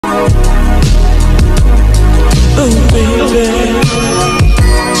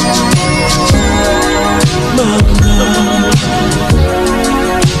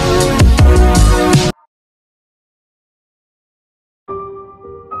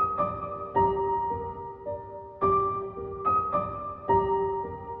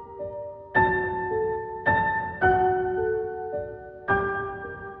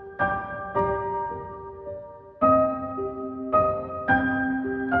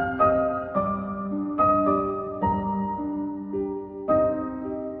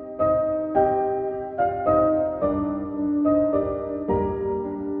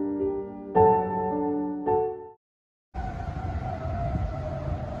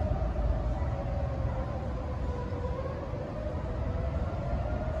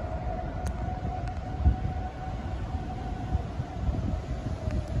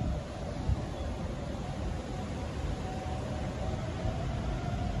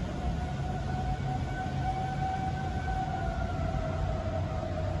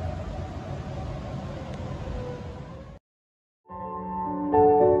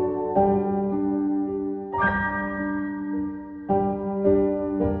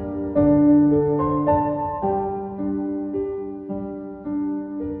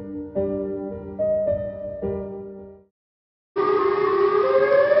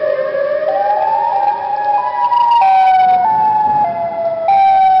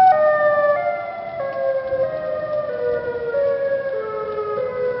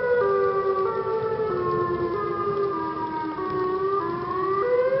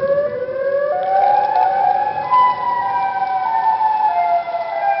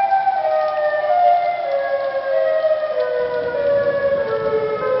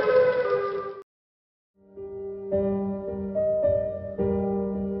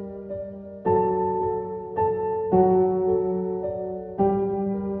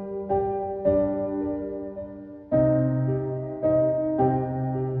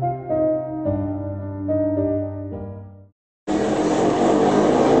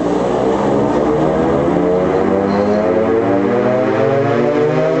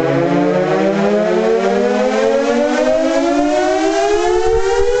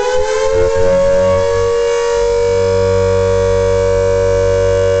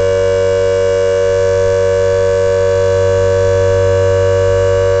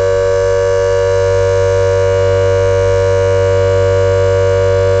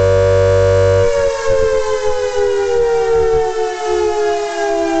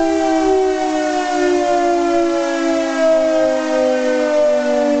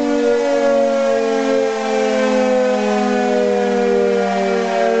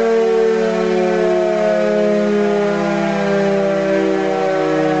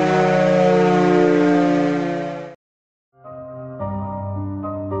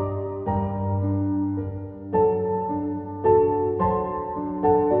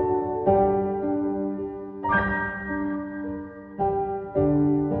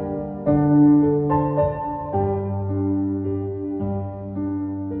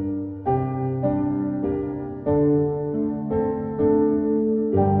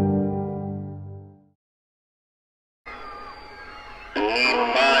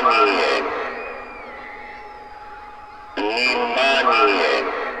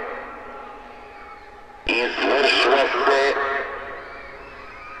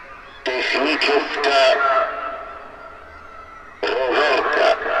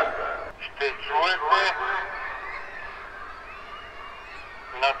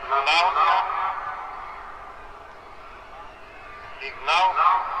Националния сигнал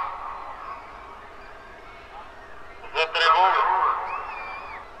за тревога.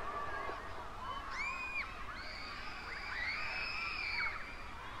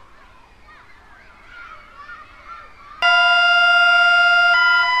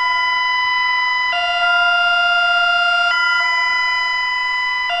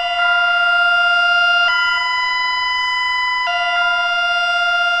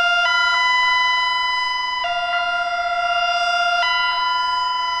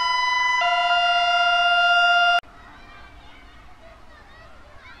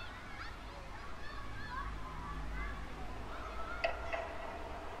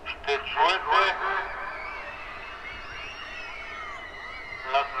 Ще чуете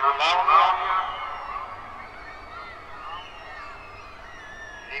националния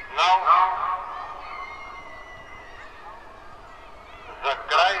сигнал за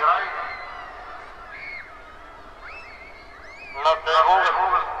край на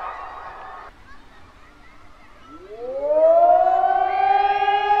тревогата.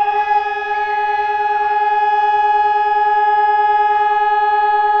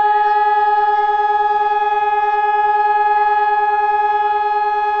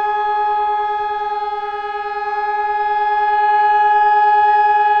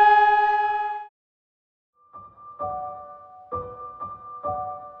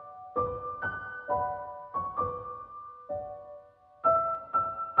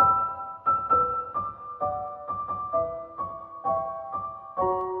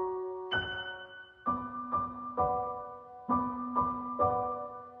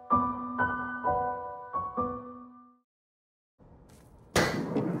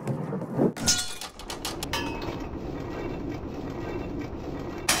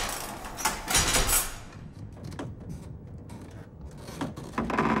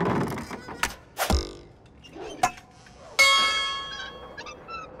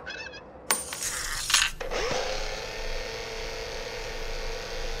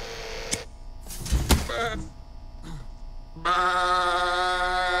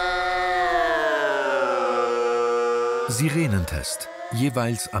 Sirenentest,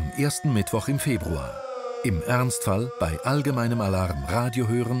 jeweils am ersten Mittwoch im Februar. Im Ernstfall bei allgemeinem Alarm Radio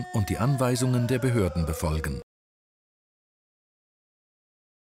hören und die Anweisungen der Behörden befolgen.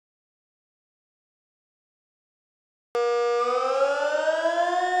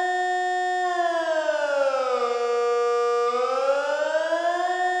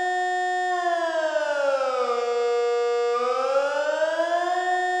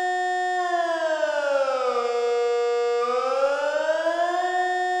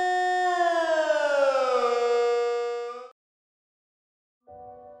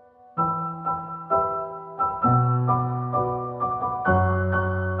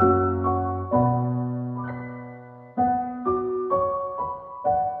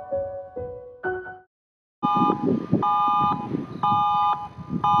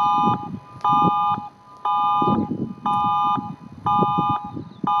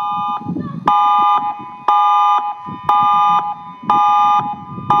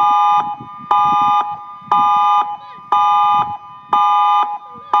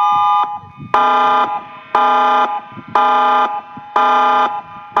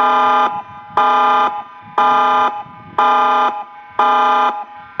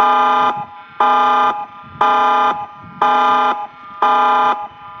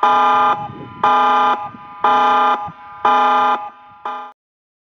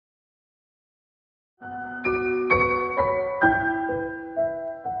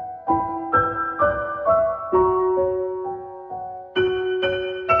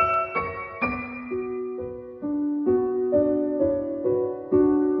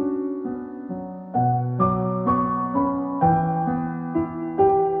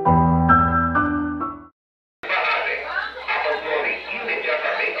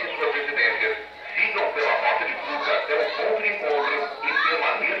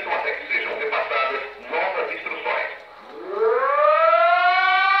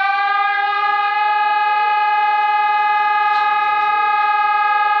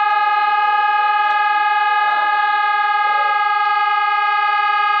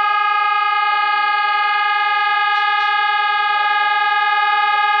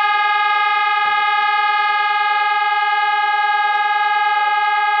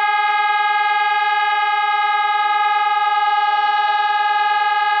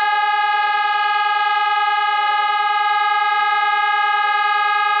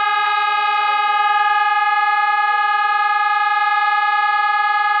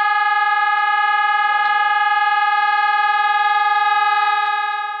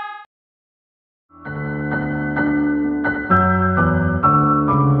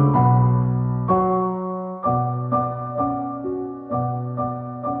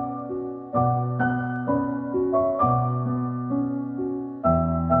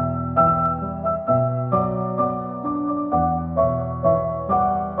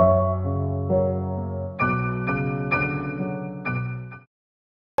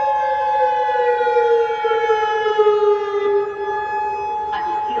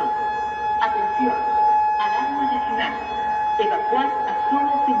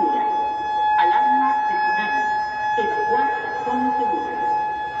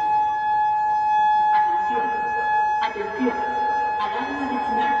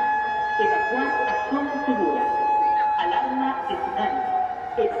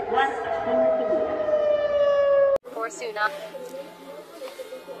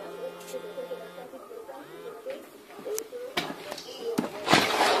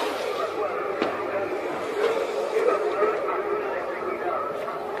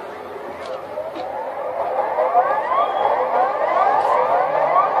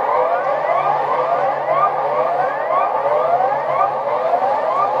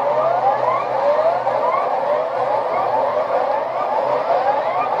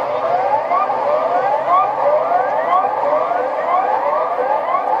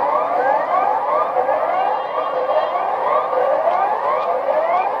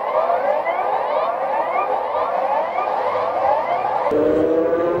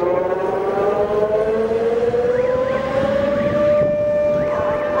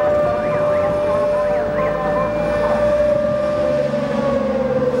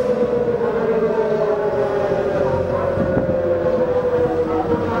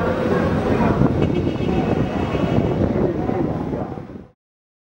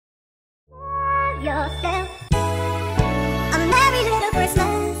 Yourself a merry little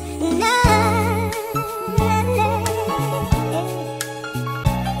Christmas night,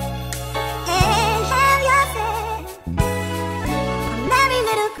 and have yourself a merry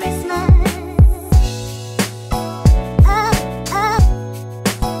little Christmas. Up, up.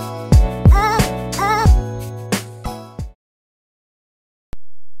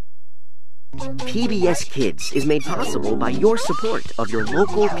 PBS Kids is made possible by your support of your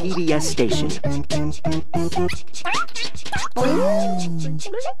local PBS station.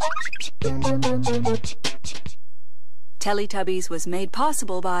 Teletubbies was made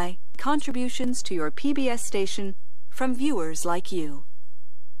possible by contributions to your PBS station from viewers like you.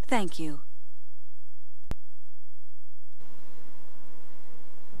 Thank you.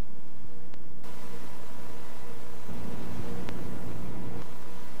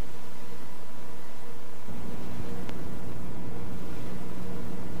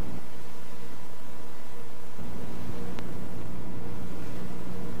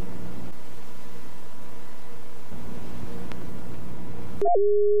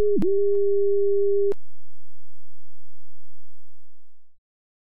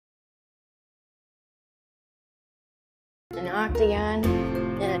 An octagon,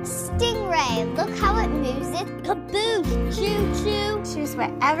 and a Stingray, look how it moves it. Caboose, choo-choo. Choose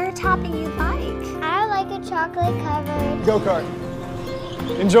whatever topping you like. I like a chocolate-covered go-kart.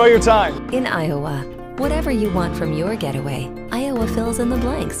 Enjoy your time. In Iowa, whatever you want from your getaway, Iowa fills in the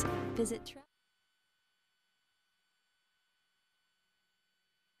blanks. Visit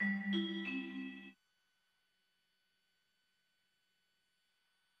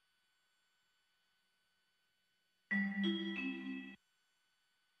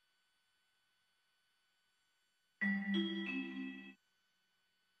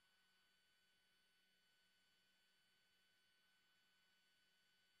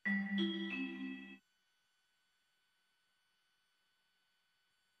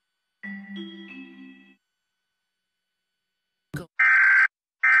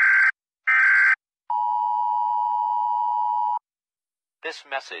This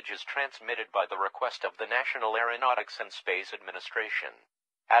message is transmitted by the request of the National Aeronautics and Space Administration.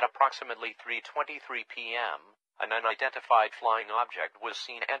 At approximately 3:23 p.m., an unidentified flying object was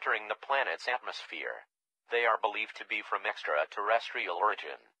seen entering the planet's atmosphere. They are believed to be from extraterrestrial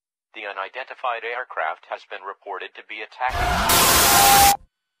origin. The unidentified aircraft has been reported to be attacking.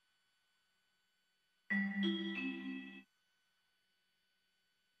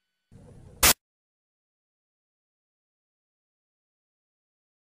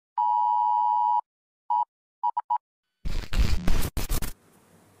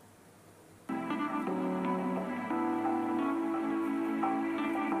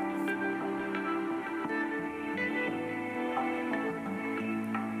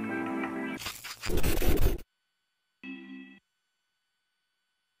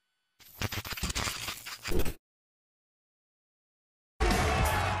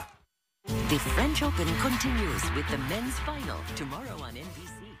 The French Open continues with the men's final tomorrow on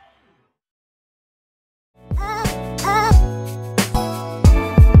NBC.